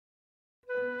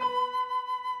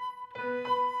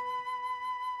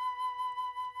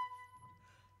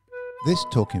This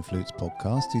Talking Flutes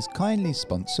podcast is kindly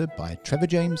sponsored by Trevor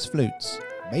James Flutes,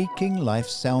 making life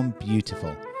sound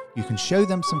beautiful. You can show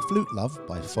them some flute love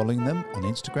by following them on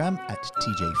Instagram at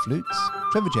TJ Flutes,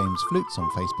 Trevor James Flutes on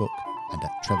Facebook, and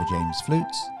at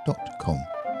trevorjamesflutes.com.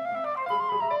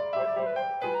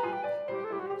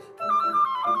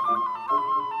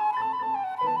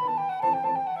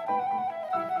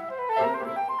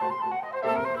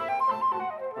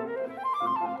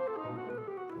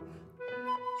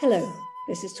 Hello,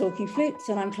 this is Talking Flutes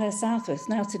and I'm Clare Southworth.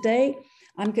 Now today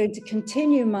I'm going to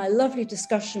continue my lovely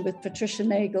discussion with Patricia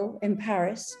Nagle in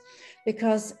Paris,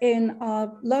 because in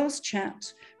our last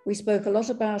chat we spoke a lot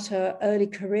about her early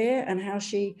career and how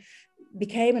she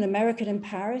became an American in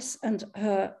Paris and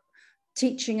her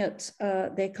teaching at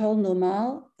the École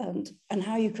Normale and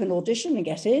how you can audition and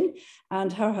get in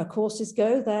and how her courses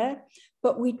go there.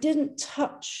 But we didn't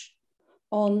touch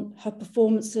on her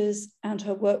performances and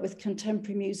her work with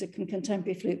contemporary music and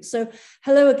contemporary flute. So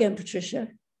hello again, Patricia.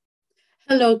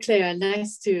 Hello, Claire.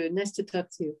 Nice to talk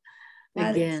to you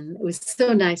again. It was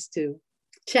so nice to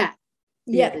chat.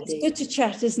 Yeah, it's good to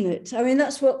chat, isn't it? I mean,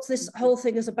 that's what this whole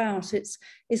thing is about. It's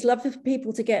lovely for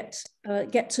people to get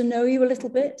to know you a little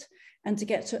bit and to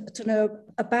get to know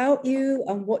about you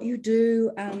and what you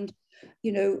do and,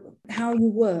 you know, how you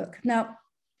work. Now,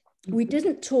 we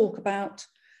didn't talk about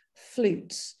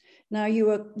flutes. Now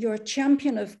you're a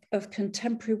champion of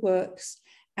contemporary works,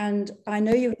 and I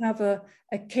know you have a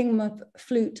Kingma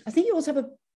flute. I think you also have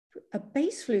a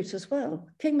bass flute as well.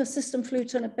 Kingma Stystem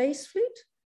flute and a bass flute?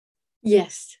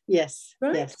 Yes.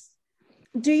 Right. Yes.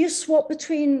 Do you swap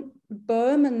between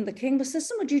Boehm and the Kingma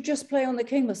Stystem, or do you just play on the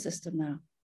Kingma Stystem now?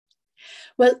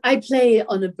 Well, I play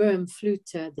on a Boehm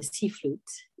flute, the C flute,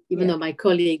 even though my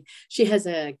colleague, she has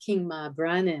a Kingma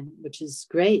Brannan, which is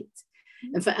great.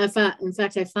 In fact,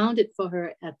 I found it for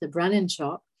her at the Brannan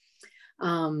shop.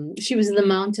 She was in the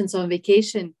mountains on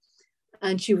vacation,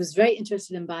 and she was very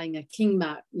interested in buying a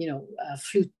Kingma,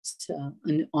 flute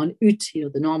on ut,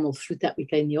 the normal flute that we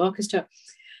play in the orchestra.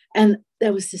 And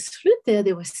there was this flute there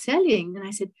they were selling, and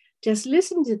I said, just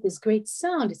listen to this great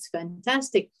sound. It's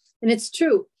fantastic. And it's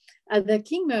true. The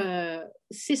Kingma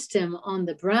system on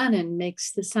the Brannan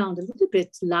makes the sound a little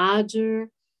bit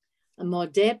larger, more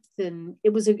depth, and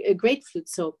it was a great flute.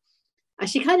 So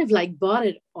she kind of like bought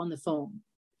it on the phone.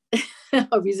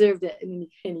 I reserved it in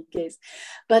any case.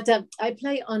 But I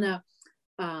play on a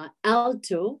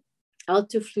alto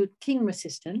flute Kingma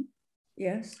Stystem.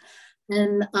 Yes.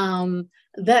 And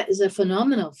that is a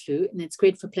phenomenal flute, and it's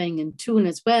great for playing in tune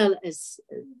as well as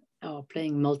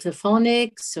playing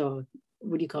multi-phonics, or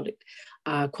what do you call it?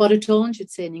 Quarter tone, should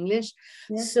say in English.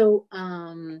 Yes. So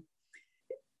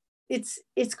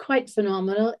it's quite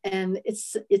phenomenal, and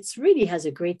it's really has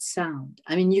a great sound.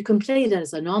 I mean, you can play it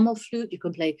as a normal flute. You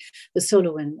can play the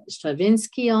solo in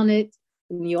Stravinsky on it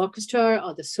in the orchestra,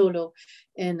 or the solo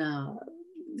in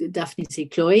Daphne C.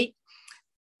 Chloe,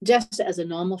 just as a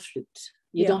normal flute.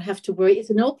 You don't have to worry. It's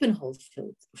an open hole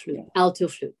flute, alto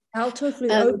flute. Alto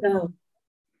flute,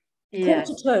 yeah.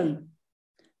 Quarter tone.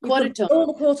 Quarter tone. All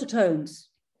the quarter tones.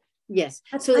 Yes.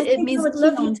 So it means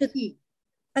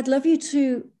I'd love you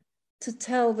to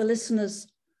tell the listeners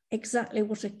exactly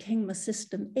what a Kingma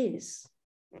Stystem is.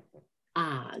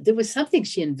 There was something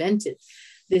she invented,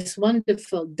 this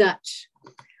wonderful Dutch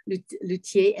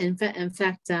luthier. In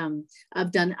fact,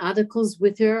 I've done articles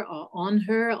with her or on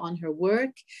her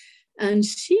work, and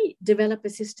she developed a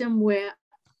system where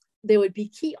there would be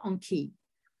key on key.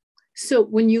 So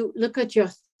when you look at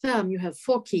your thumb, you have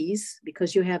 4 keys,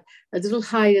 because you have a little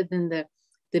higher than the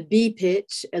B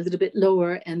pitch, a little bit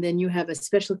lower, and then you have a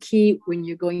special key when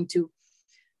you're going to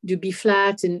do B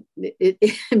flat, and it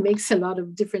makes a lot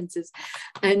of differences.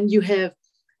 And you have,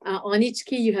 on each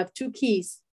key, you have 2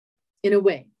 keys in a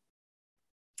way.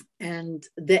 And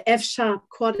the F sharp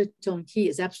quarter tone key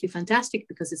is absolutely fantastic,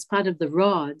 because it's part of the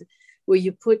rod where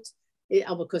you put,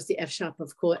 of course, the F sharp,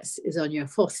 of course, is on your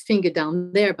 4th finger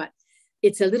down there, but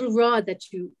it's a little rod that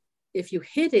if you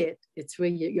hit it, it's where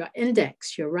your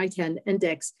index, your right hand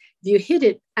index, if you hit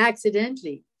it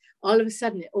accidentally, all of a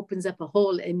sudden it opens up a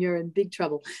hole and you're in big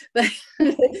trouble. But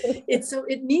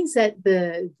it means that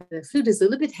the flute is a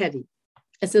little bit heavy.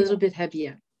 It's a little bit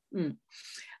heavier.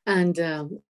 And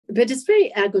but it's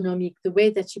very ergonomic, the way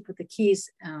that you put the keys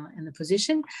in the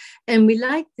position. And we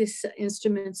like this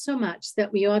instrument so much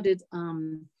that we ordered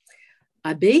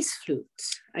a bass flute,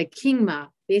 a Kingma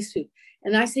bass flute.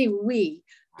 And I say we,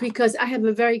 because I have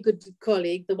a very good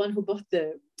colleague, the one who bought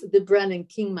the Brannan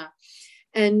Kingma.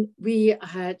 And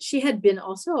she had been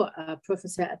also a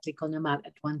professor at l'École Normale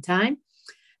at one time.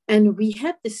 And we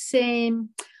had the same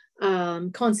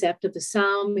concept of the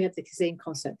sound. We have the same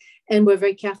concept, and we're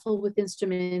very careful with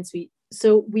instruments.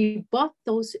 So we bought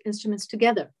those instruments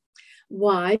together.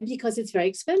 Why? Because it's very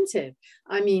expensive.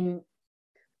 I mean,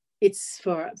 it's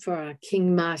for a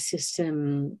Kingma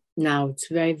Stystem now. It's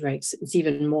very, very. It's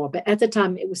even more. But at the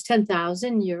time, it was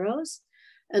 10,000 euros,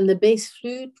 and the bass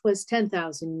flute was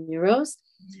 10,000 euros.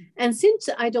 And since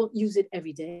I don't use it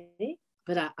every day,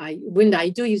 but when I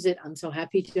do use it, I'm so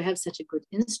happy to have such a good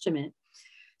instrument.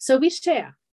 So we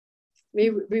share. We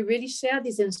really share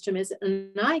these instruments,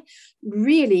 and I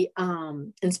really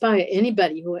inspire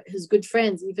anybody who has good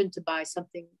friends, even to buy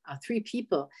something, 3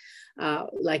 people,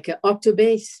 like an octo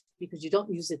bass, because you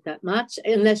don't use it that much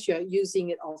unless you're using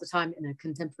it all the time in a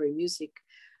contemporary music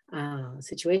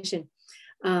situation.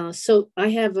 So I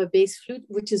have a bass flute,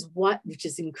 which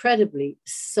is incredibly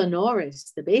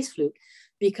sonorous, the bass flute,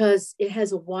 because it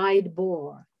has a wide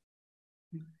bore.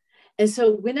 And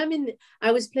so when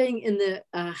I was playing in the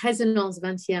Résonance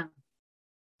 21.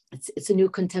 It's a new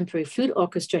contemporary flute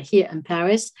orchestra here in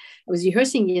Paris. I was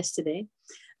rehearsing yesterday,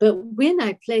 but when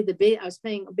I played the bass, I was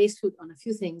playing a bass flute on a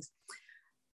few things.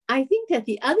 I think that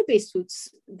the other bass flutes,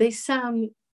 they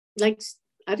sound like,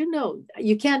 I don't know,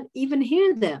 you can't even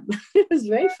hear them. It was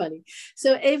very funny.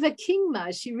 So Eva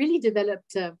Kingma, she really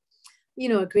developed a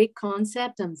great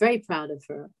concept. I'm very proud of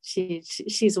her.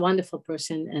 She's a wonderful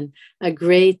person and a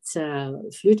great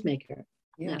flute maker.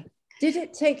 Yeah. Did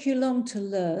it take you long to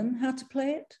learn how to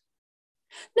play it?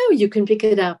 No, you can pick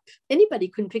it up. Anybody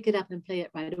can pick it up and play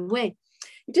it right away.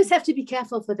 You just have to be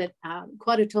careful for that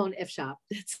quarter tone F sharp.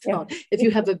 That's all. If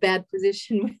you have a bad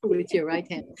position with your right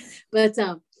hand. But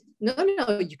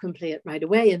no, you can play it right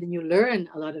away, and then you learn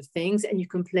a lot of things, and you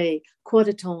can play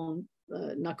quarter tone.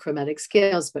 Not chromatic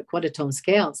scales, but quarter tone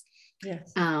scales.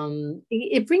 Yes.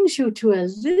 It brings you to a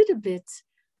little bit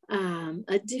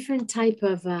a different type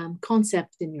of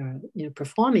concept in your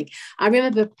performing. I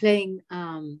remember playing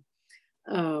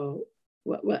a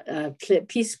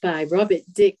piece by Robert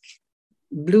Dick,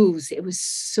 Blues. It was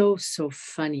so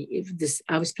funny.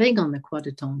 I was playing on the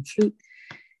quarter tone flute.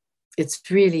 It's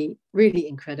really, really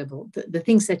incredible. The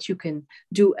things that you can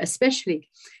do, especially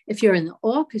if you're in the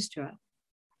orchestra.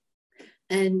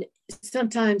 And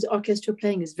sometimes orchestra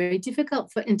playing is very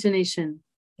difficult for intonation.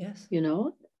 Yes.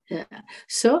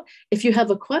 So if you have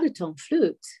a quarter tone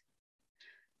flute,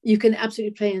 you can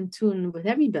absolutely play in tune with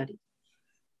everybody,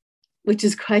 which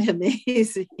is quite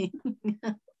amazing.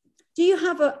 Do you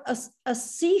have a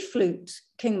C flute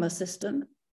Kingma Stystem?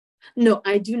 No,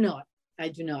 I do not.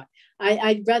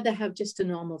 I'd rather have just a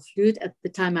normal flute. At the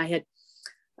time I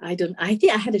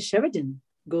think I had a Sheridan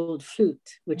gold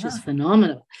flute, which is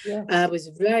phenomenal. Yes. I was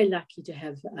very lucky to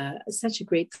have such a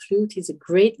great flute. He's a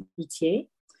great luthier.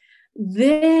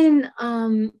 Then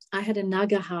I had a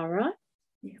Nagahara.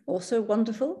 Also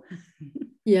wonderful.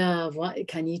 Yeah,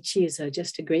 Kanichi is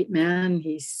just a great man.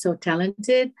 He's so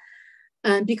talented.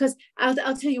 And because I'll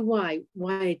tell you why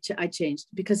I changed,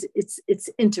 because it's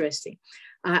interesting.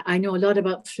 I know a lot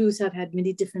about flutes. I've had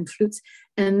many different flutes,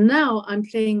 and now I'm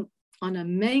playing on a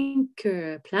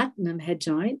Menker platinum head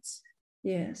joint.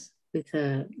 Yes. With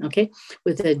a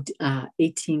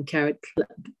 18 karat,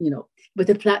 with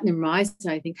a platinum rise,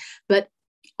 I think, but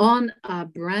on a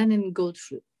Brannan gold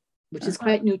flute, which is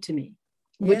quite new to me.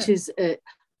 Yeah. Which is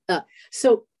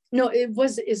so no,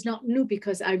 it's not new,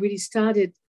 because I really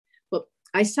started. Well,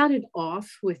 I started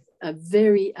off with a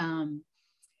very a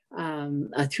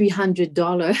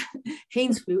 $300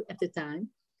 Haynes flute at the time.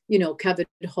 Covered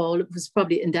hall. It was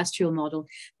probably industrial model.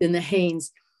 Then the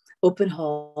Haynes open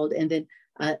hauled, and then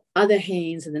other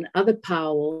Haynes, and then other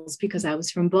Powells, because I was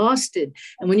from Boston.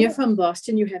 And when you're from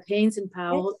Boston, you have Haynes and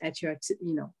Powell at your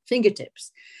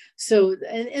fingertips. So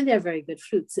and they're very good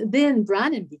flutes. Then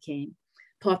Brannan became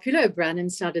popular. Brannan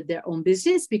started their own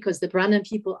business, because the Brannan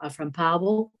people are from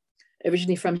Powell,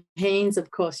 originally from Haynes,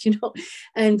 of course,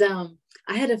 And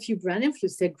I had a few Brannan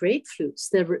flutes. They're great flutes.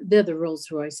 They're the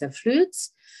Rolls-Royce of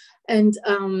flutes. And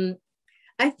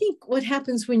I think what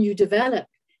happens when you develop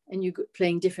and you're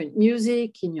playing different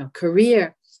music in your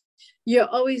career, you're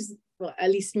always, well, at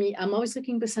least me, I'm always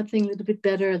looking for something a little bit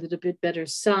better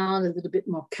sound, a little bit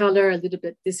more color, a little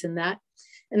bit this and that.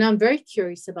 And I'm very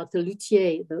curious about the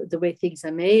luthier, the way things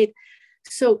are made.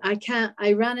 So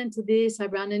I ran into this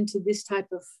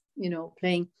type of,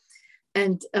 playing.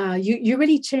 And you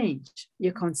really change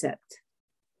your concept.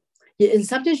 And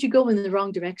sometimes you go in the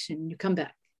wrong direction and you come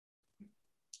back.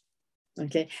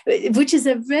 Okay, which is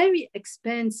a very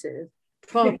expensive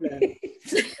problem.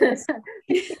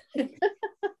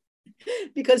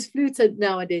 Because flutes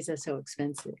nowadays are so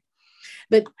expensive.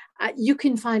 But you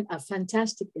can find a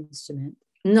fantastic instrument,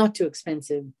 not too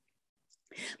expensive,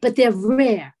 but they're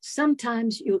rare.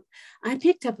 Sometimes I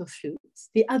picked up a flute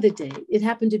the other day. It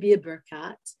happened to be a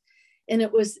Burkhardt, and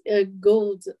it was a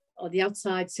gold on the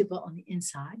outside, silver on the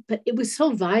inside, but it was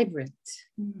so vibrant.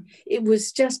 It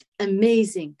was just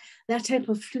amazing. That type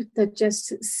of flute that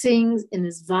just sings and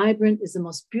is vibrant is the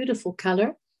most beautiful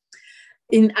color.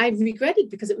 And I regret it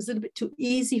because it was a little bit too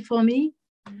easy for me.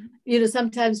 You know,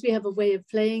 sometimes we have a way of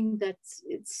playing that's,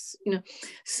 it's, you know,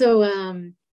 so,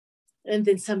 and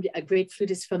then a great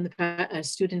flutist from a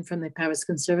student from the Paris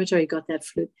Conservatory got that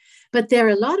flute. But there are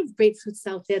a lot of great flutes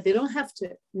out there. They don't have to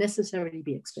necessarily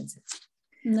be expensive.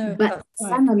 No, but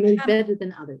some are made better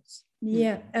than others.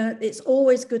 Yeah, it's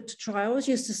always good to try. I always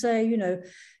used to say, you know,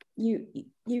 you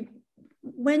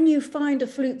when you find a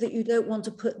flute that you don't want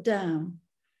to put down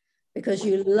because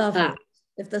you love it,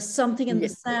 if there's something in the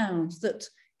sound that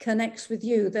connects with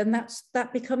you, then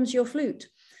that becomes your flute.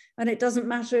 And it doesn't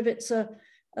matter if it's a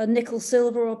nickel,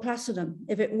 silver, or platinum.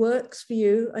 If it works for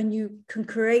you and you can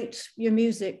create your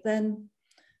music, then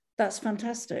that's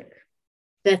fantastic.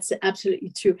 That's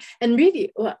absolutely true. And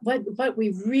really, what we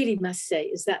really must say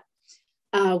is that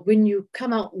when you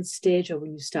come out on stage or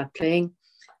when you start playing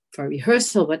for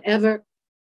rehearsal, whatever,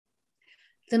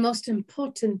 the most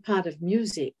important part of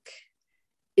music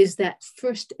is that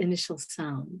first initial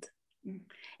sound.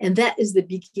 And that is the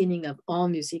beginning of all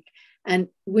music. And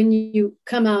when you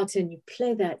come out and you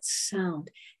play that sound,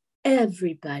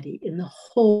 everybody in the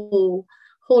whole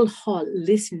hall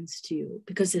listens to you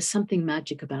because there's something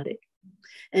magic about it.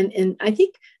 And I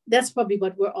think that's probably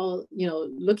what we're all, you know,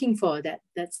 looking for, that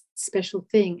special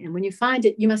thing. And when you find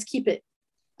it, you must keep it.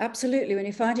 Absolutely. When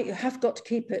you find it, you have got to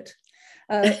keep it.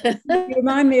 You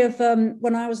remind me of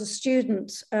when I was a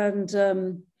student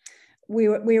and we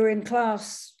were in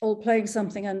class all playing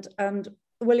something, and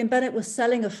William Bennett was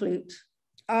selling a flute.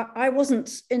 I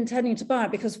wasn't intending to buy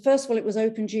it because, first of all, it was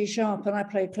open G sharp and I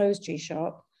played closed G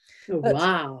sharp. But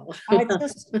wow.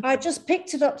 I just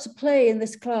picked it up to play in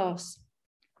this class.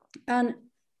 And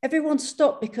everyone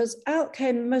stopped because out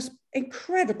came the most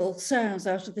incredible sounds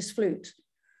out of this flute.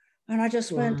 And I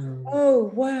just went,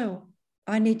 oh, wow,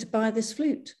 I need to buy this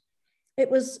flute. It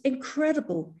was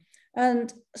incredible.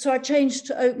 And so I changed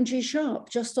to open G sharp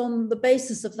just on the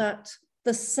basis of that,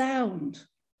 the sound.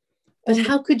 But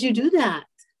how could you do that?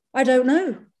 I don't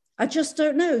know. I just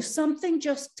don't know. Something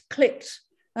just clicked.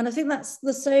 And I think that's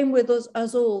the same with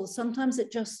us all. Sometimes it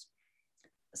just,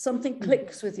 something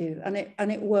clicks with you and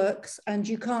it works and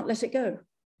you can't let it go.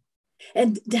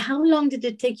 And how long did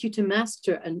it take you to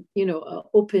master an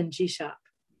open G sharp?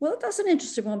 Well, that's an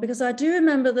interesting one because I do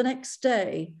remember the next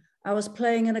day I was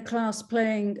playing in a class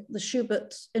playing the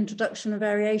Schubert Introduction and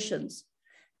Variations.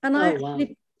 And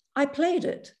I played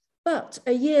it. But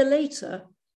a year later,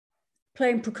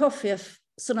 playing Prokofiev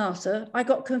Sonata, I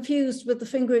got confused with the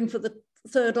fingering for the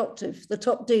third octave, the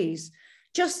top Ds,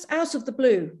 just out of the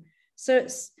blue. So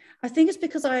I think it's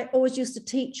because I always used to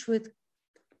teach with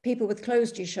people with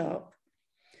closed G sharp,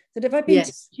 that if I've been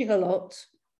teaching a lot,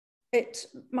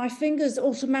 my fingers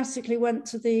automatically went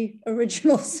to the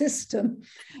original system.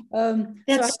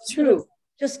 That's true.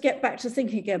 Just get back to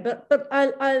thinking again. But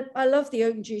I love the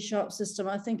open G sharp system.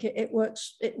 I think it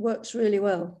works really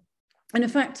well. And in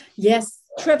fact,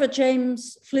 Trevor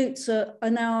James flutes are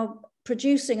now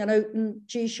producing an open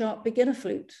G sharp beginner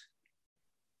flute,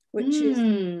 which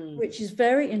is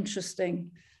very interesting.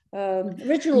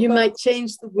 You might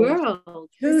change the world.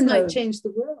 Who knows? Might change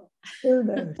the world. Who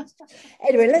knows?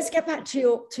 Anyway, let's get back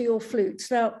to your flutes.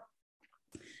 Now,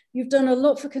 you've done a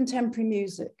lot for contemporary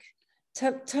music.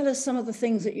 Tell us some of the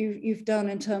things that you've done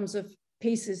in terms of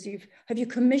pieces. Have you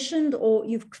commissioned or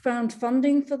you've found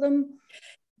funding for them?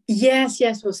 Yes.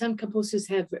 Well, some composers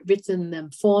have written them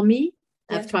for me.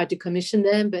 I've tried to commission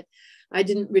them, but I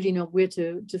didn't really know where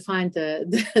to find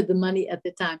the money at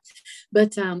the time.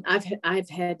 But I've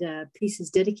had pieces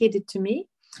dedicated to me,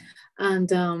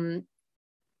 and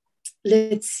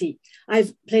let's see.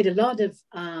 I've played a lot of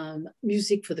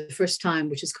music for the first time,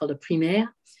 which is called a première.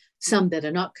 Some that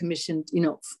are not commissioned,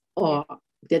 or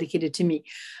dedicated to me.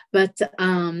 But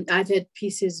I've had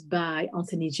pieces by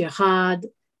Anthony Gerard.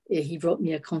 He wrote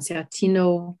me a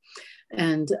concertino.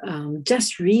 And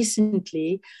just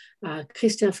recently,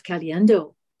 Christoph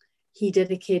Caliendo, he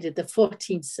dedicated the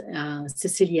 14th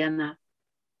Siciliana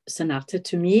Sonata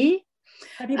to me.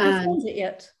 Have you performed it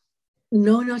yet?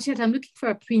 No, not yet. I'm looking for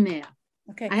a premiere.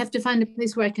 Okay. I have to find a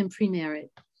place where I can premiere it.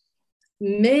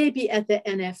 Maybe at the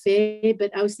NFA,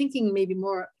 but I was thinking maybe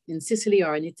more in Sicily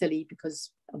or in Italy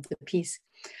because of the piece.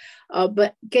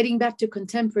 But getting back to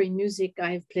contemporary music,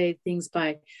 I have played things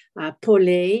by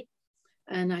Paulet,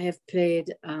 and I have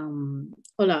played, I'm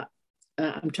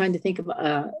trying to think of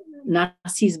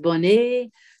Narcisse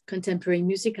Bonnet, contemporary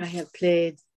music. I have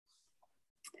played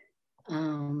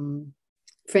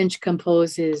French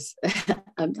composers.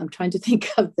 I'm trying to think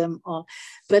of them all,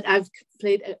 but I've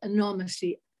played an enormous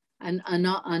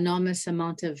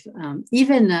amount of,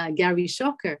 even Gary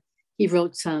Shocker, he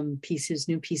wrote some pieces,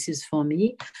 new pieces for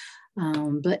me.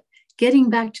 But getting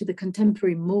back to the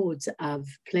contemporary modes of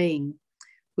playing,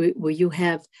 where you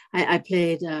have, I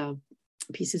played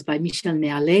pieces by Michel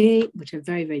Merlet, which are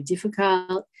very, very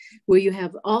difficult, where you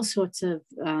have all sorts of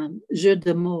jeux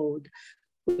de mode,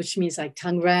 which means like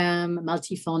tangram,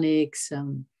 multi-phonics,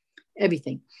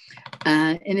 everything.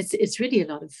 And it's really a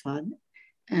lot of fun.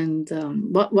 And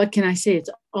what can I say? It's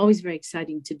always very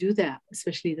exciting to do that,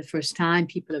 especially the first time.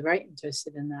 People are very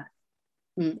interested in that.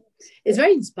 It's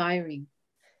very inspiring.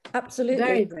 Absolutely.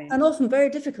 Very, very. And often very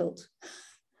difficult.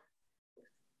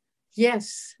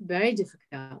 Yes, very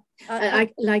difficult.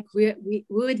 We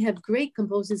would have great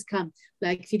composers come,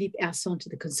 like Philippe Herson, to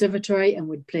the conservatory and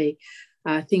would play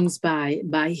things by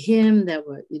him.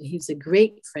 He was a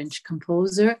great French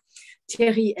composer.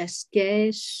 Thierry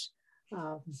Esquèche,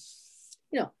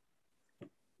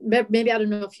 maybe I don't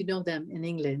know if you know them in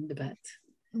England, but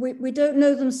we don't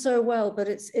know them so well. But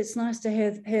it's nice to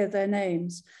hear their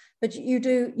names. But you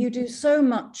do so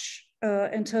much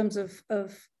in terms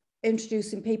of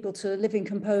introducing people to living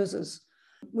composers,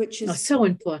 which is so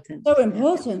important. So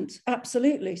important,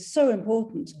 absolutely, so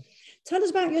important. Tell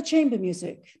us about your chamber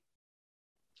music.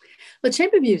 Well,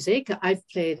 chamber music, I've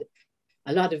played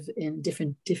a lot of in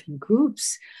different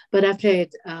groups, but I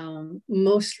played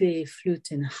mostly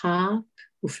flute and harp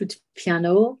or flute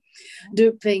piano,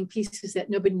 playing pieces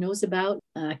that nobody knows about.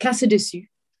 Casse Dessus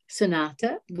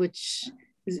Sonata, which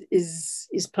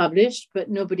is published,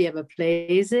 but nobody ever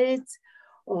plays it,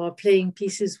 or playing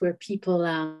pieces where people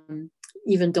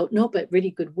even don't know, but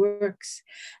really good works.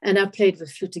 And I played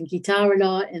with flute and guitar a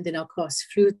lot, and then of course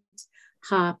flute,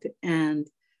 harp, and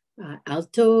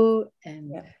alto,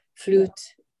 and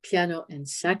flute, piano, and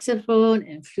saxophone,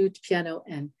 and flute, piano,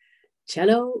 and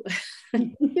cello,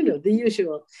 the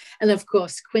usual. And of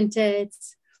course,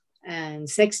 quintets and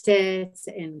sextets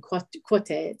and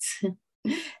quartets.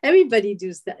 Everybody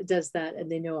does that,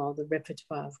 and they know all the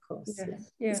repertoire, of course.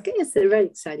 It's very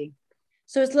exciting.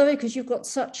 So it's lovely because you've got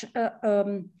such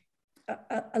a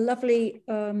lovely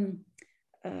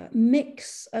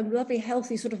mix, a lovely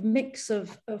healthy sort of mix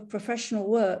of professional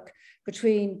work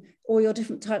between all your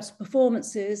different types of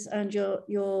performances and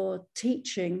your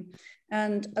teaching,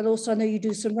 and also I know you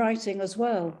do some writing as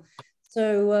well.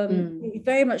 So you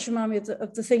very much remind me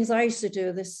of the things I used to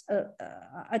do.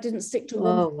 I didn't stick to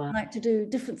one. I like to do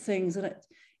different things, and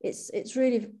it's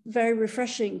really very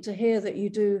refreshing to hear that you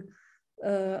do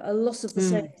a lot of the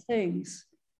same things.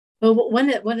 Well,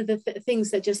 one of the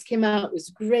things that just came out was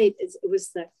great. It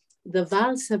was the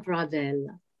Valse of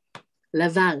Ravel, La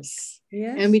Valse.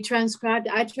 Yes. And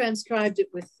I transcribed it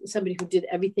with somebody who did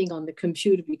everything on the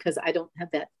computer, because I don't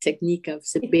have that technique of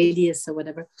Sibelius or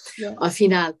whatever, or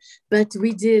Final. But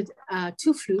we did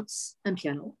 2 flutes and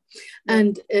piano.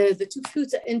 And the 2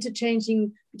 flutes are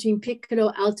interchanging between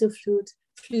piccolo, alto flute,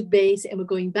 flute bass, and we're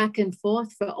going back and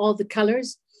forth for all the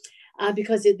colors,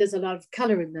 because there's a lot of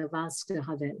color in the Valse de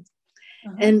Ravel.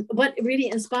 And what really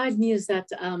inspired me is that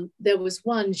there was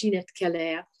one, Ginette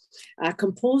Clare, a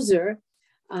composer,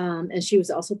 and she was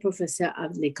also professor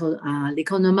of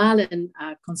l'École Normale and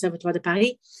Conservatoire de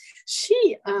Paris.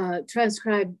 She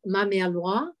transcribed Ma Mère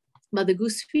Loire, Mother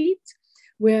Goose Feet,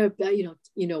 where with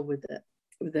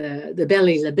the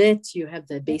belly la bête, you have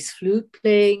the bass flute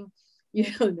playing,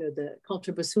 the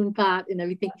contrebassoon part and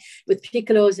everything, with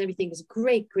piccolos and everything. It was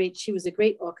great. She was a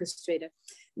great orchestrator.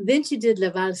 Then she did La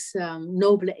Valse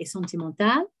Noble et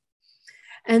Sentimentale.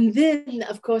 And then,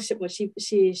 of course,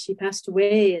 she passed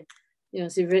away, and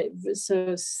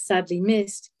so sadly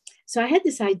missed. So I had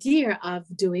this idea of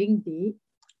doing the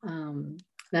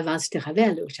La Valse de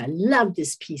Ravel, which I love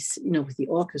this piece, with the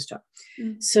orchestra.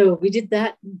 So we did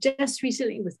that just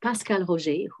recently with Pascal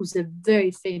Roger, who's a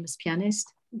very famous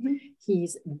pianist.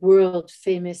 He's world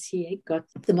famous. He got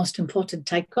the most important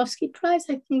Tchaikovsky Prize,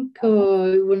 I think,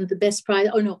 or one of the best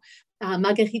prizes. Oh no,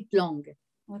 Marguerite Long.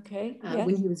 Okay.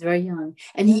 When he was very young.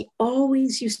 And he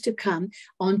always used to come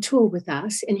on tour with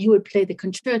us, and he would play the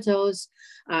concertos,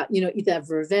 either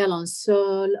Ravel on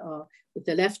sol, or with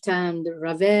the left hand,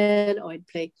 Ravel, or I'd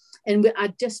play. And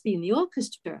I'd just be in the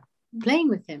orchestra playing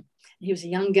with him. He was a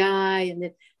young guy. And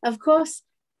then, of course,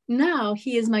 now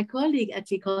he is my colleague at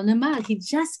l'École Normale. He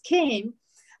just came.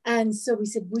 And so we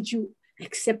said, would you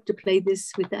accept to play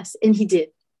this with us? And he did.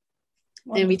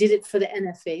 Wonderful. And we did it for the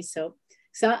NFA. So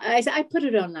So I put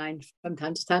it online from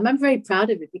time to time. I'm very proud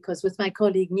of it because with my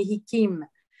colleague Mihi Kim,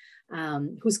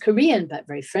 who's Korean but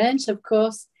very French, of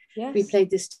course, Yes. we played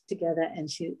this together, and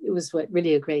it was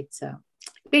really a great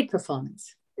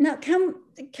performance. Now,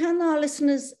 can our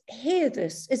listeners hear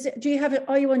this? Do you have it?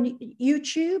 Are you on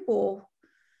YouTube or?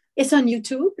 It's on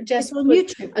YouTube. Just it's on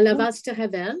YouTube. La Valse de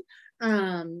Ravel,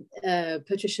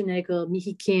 Patricia Nagle,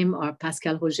 Mihi Kim, or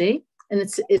Pascal Roger, and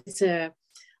it's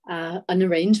an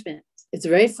arrangement. It's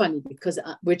very funny because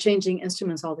we're changing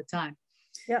instruments all the time.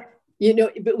 Yeah. You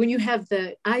know, but when you have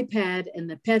the iPad and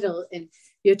the pedal and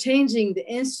you're changing the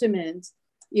instrument,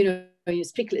 you know, you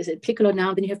speak, is it piccolo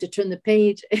now? Then you have to turn the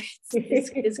page.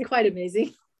 It's quite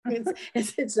amazing.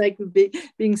 It's like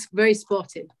being very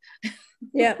sportive.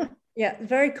 Yeah,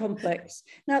 very complex.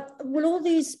 Now, will all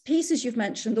these pieces you've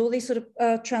mentioned, all these sort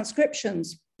of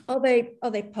transcriptions, are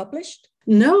they published?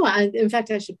 No, in fact,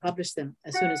 I should publish them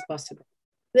as soon as possible.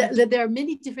 There are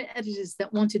many different editors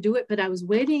that want to do it, but I was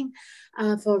waiting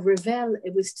for Ravel.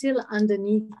 It was still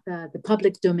underneath the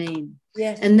public domain.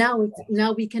 Yes. And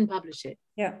now we can publish it.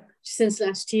 Yeah. Since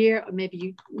last year, or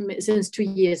maybe since 2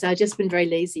 years, I've just been very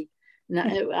lazy.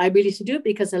 And I really should do it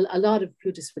because a lot of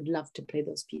flutists would love to play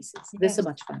those pieces. Yes. They're so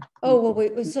much fun. Oh, well,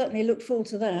 we certainly look forward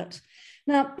to that.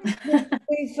 Now,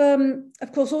 we've,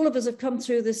 of course, all of us have come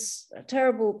through this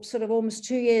terrible sort of almost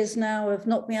 2 years now of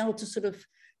not being able to sort of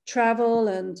travel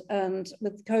and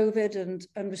with COVID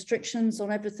and restrictions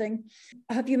on everything.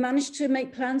 Have you managed to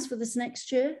make plans for this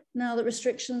next year now that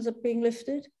restrictions are being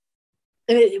lifted?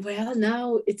 Well,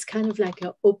 now it's kind of like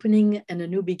an opening and a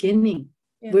new beginning.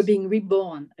 Yes. We're being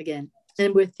reborn again,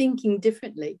 and we're thinking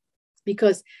differently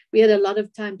because we had a lot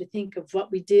of time to think of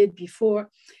what we did before,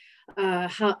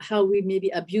 how we maybe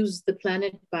abused the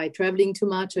planet by traveling too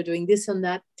much or doing this and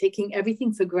that, taking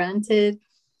everything for granted.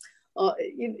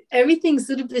 Everything's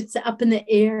sort of, it's up in the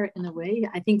air in a way,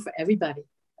 I think, for everybody.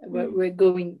 We're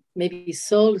going maybe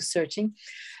soul searching.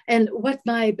 And what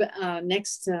my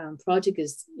next project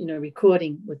is, you know,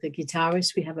 recording with the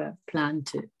guitarist. We have a plan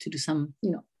to do some,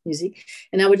 you know, music.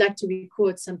 And I would like to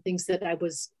record some things that I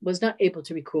was not able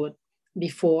to record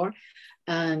before.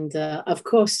 And of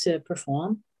course,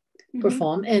 perform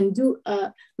and do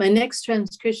my next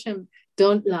transcription.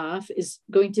 Don't laugh is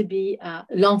going to be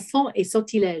L'Enfant et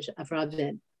Sortilège of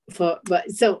Ravel.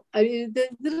 So I mean,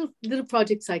 the little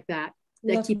projects like that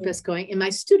keep us going. And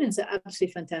my students are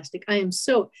absolutely fantastic. I am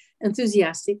so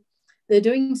enthusiastic. They're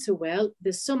doing so well.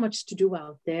 There's so much to do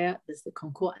out there. There's the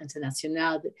Concours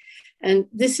International. And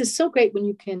this is so great when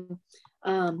you can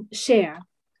share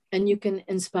and you can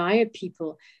inspire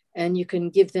people and you can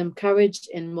give them courage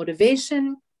and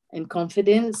motivation and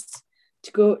confidence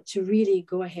to really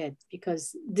go ahead,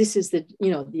 because this is the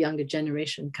younger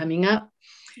generation coming up,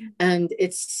 and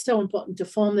it's so important to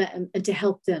form that and to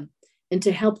help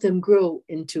them grow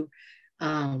into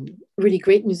really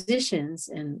great musicians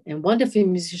and wonderful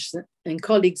musicians and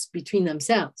colleagues between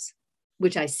themselves,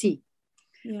 which I see.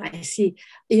 Yeah. I see,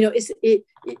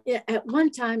 at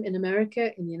one time in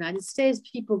America, in the United States,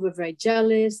 people were very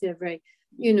jealous. They're very,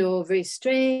 very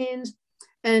strange.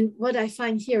 And what I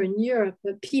find here in Europe,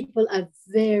 people are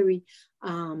very,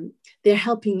 they're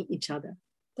helping each other.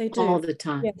 They do. All the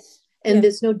time. Yes. And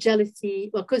there's no jealousy.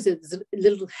 Well, of course, there's a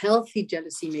little healthy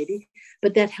jealousy maybe,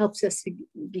 but that helps us to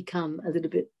become a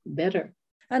little bit better.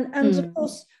 And of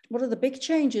course, one of the big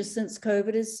changes since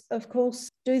COVID is, of course,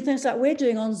 doing things like we're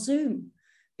doing on Zoom.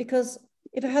 Because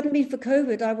if it hadn't been for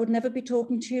COVID, I would never be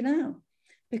talking to you now,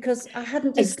 because I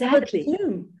hadn't discovered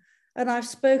Zoom. And I've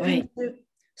spoken to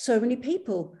so many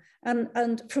people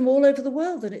and from all over the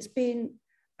world, and it's been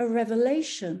a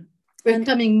revelation. We're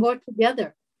coming more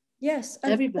together. Yes.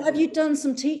 And everybody. Have you done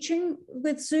some teaching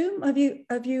with Zoom? Have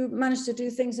you managed to do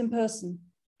things in person?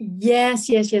 Yes.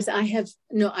 I have.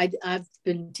 No, I've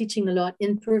been teaching a lot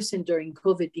in person during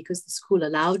COVID because the school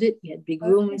allowed it. We had big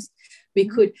rooms. We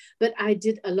could, but I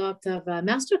did a lot of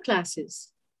master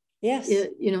classes. Yes.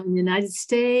 In the United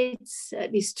States,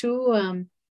 at least 2.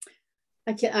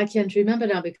 I can't remember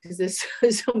now because there's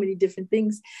so many different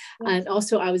things. Yes. And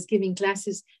also I was giving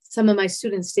classes. Some of my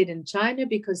students stayed in China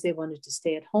because they wanted to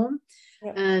stay at home.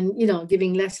 Yeah. And,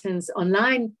 giving lessons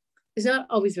online is not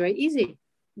always very easy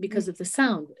because of the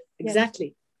sound. Yes.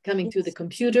 Exactly. Coming through the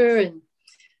computer and.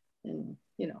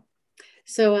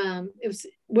 So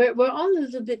we're all a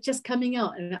little bit just coming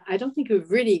out, and I don't think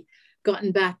we've really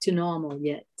gotten back to normal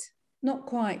yet. Not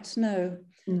quite, no.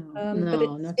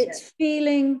 No, but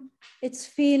it's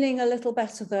feeling a little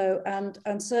better though,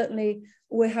 and certainly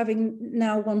we're having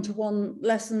now one-to-one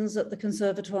lessons at the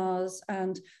conservatoires,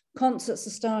 and concerts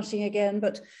are starting again.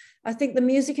 But I think the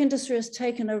music industry has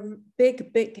taken a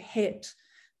big hit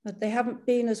But they haven't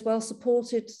been as well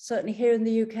supported, certainly here in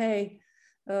the UK.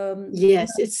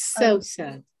 Yes, it's so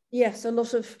sad. Yes, a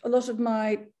lot of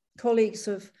my colleagues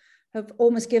have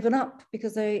almost given up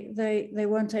because they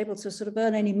weren't able to sort of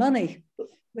earn any money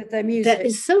with their music. That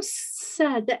is so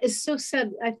sad. That is so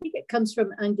sad. I think it comes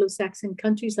from Anglo-Saxon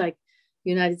countries like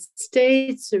United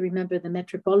States. So remember the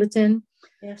Metropolitan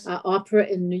Opera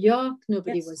in New York.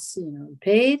 Nobody was,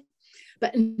 paid.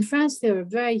 But in France, they were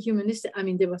very humanistic. I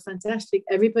mean, they were fantastic.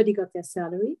 Everybody got their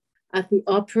salary at the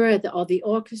opera, all the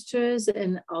orchestras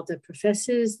and all the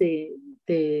professors. They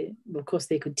of course,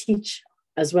 they could teach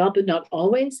as well, but not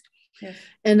always. Yes.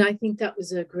 And I think that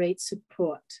was a great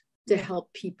support to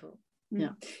help people.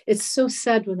 Yeah, it's so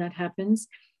sad when that happens.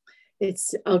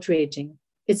 It's outraging.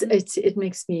 It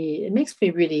makes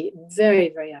me really very,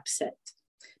 very upset,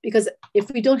 because if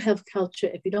we don't have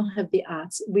culture, if we don't have the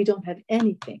arts, we don't have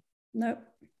anything. No,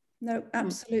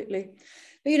 absolutely.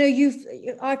 But,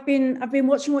 I've been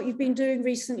watching what you've been doing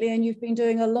recently, and you've been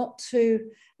doing a lot to,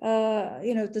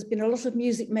 there's been a lot of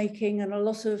music making and a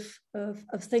lot of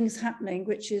things happening,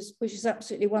 which is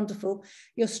absolutely wonderful.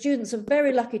 Your students are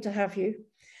very lucky to have you.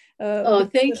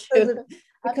 Thank you.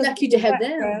 I'm lucky to have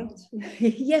them.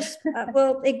 Yes,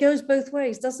 well, it goes both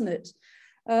ways, doesn't it?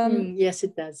 Yes,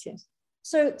 it does. Yes.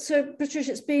 So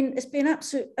Patricia, it's been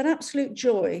an absolute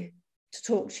joy to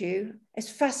talk to you. It's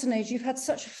fascinating. You've had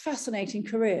such a fascinating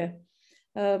career.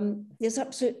 It's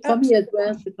absolutely for me as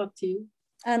well to talk to you.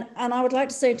 And I would like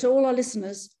to say to all our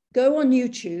listeners, go on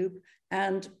YouTube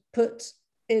and put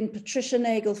in Patricia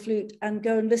Nagle flute and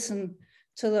go and listen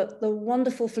to the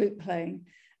wonderful flute playing.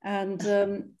 And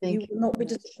you will not be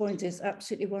disappointed. It's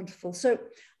absolutely wonderful. So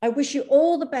I wish you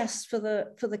all the best for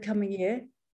the coming year.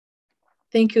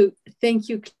 Thank you,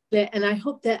 Claire. And I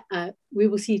hope that we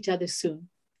will see each other soon.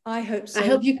 I hope so. I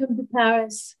hope you come to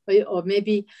Paris, or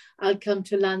maybe I'll come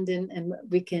to London and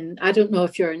we can. I don't know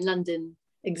if you're in London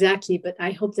exactly, but I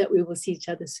hope that we will see each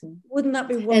other soon. Wouldn't that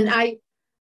be wonderful?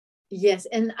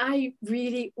 And I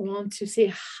really want to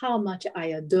say how much I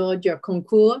adored your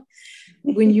concours.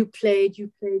 When you played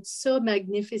so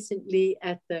magnificently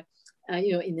at the,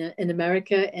 in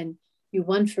America, and you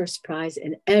won first prize,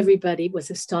 and everybody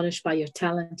was astonished by your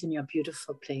talent and your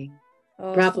beautiful playing.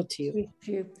 Bravo to you.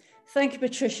 Thank you,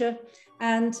 Patricia.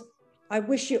 And I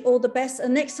wish you all the best.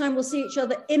 And next time we'll see each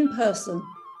other in person.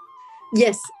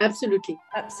 Yes, absolutely.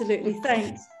 Absolutely.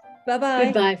 Thanks. Bye-bye.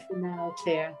 Goodbye for now,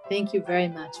 Claire. Thank you very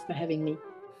much for having me.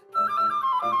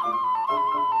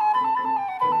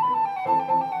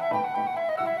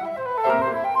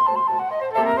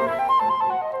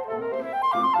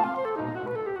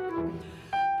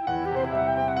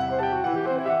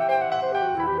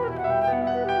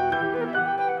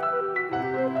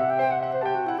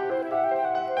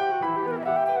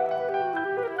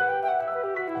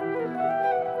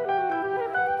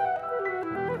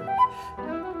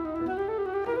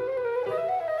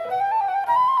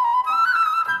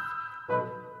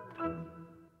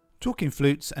 Talking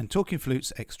Flutes and Talking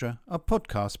Flutes Extra are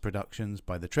podcast productions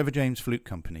by the Trevor James Flute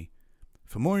Company.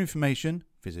 For more information,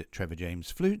 visit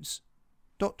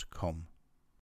trevorjamesflutes.com.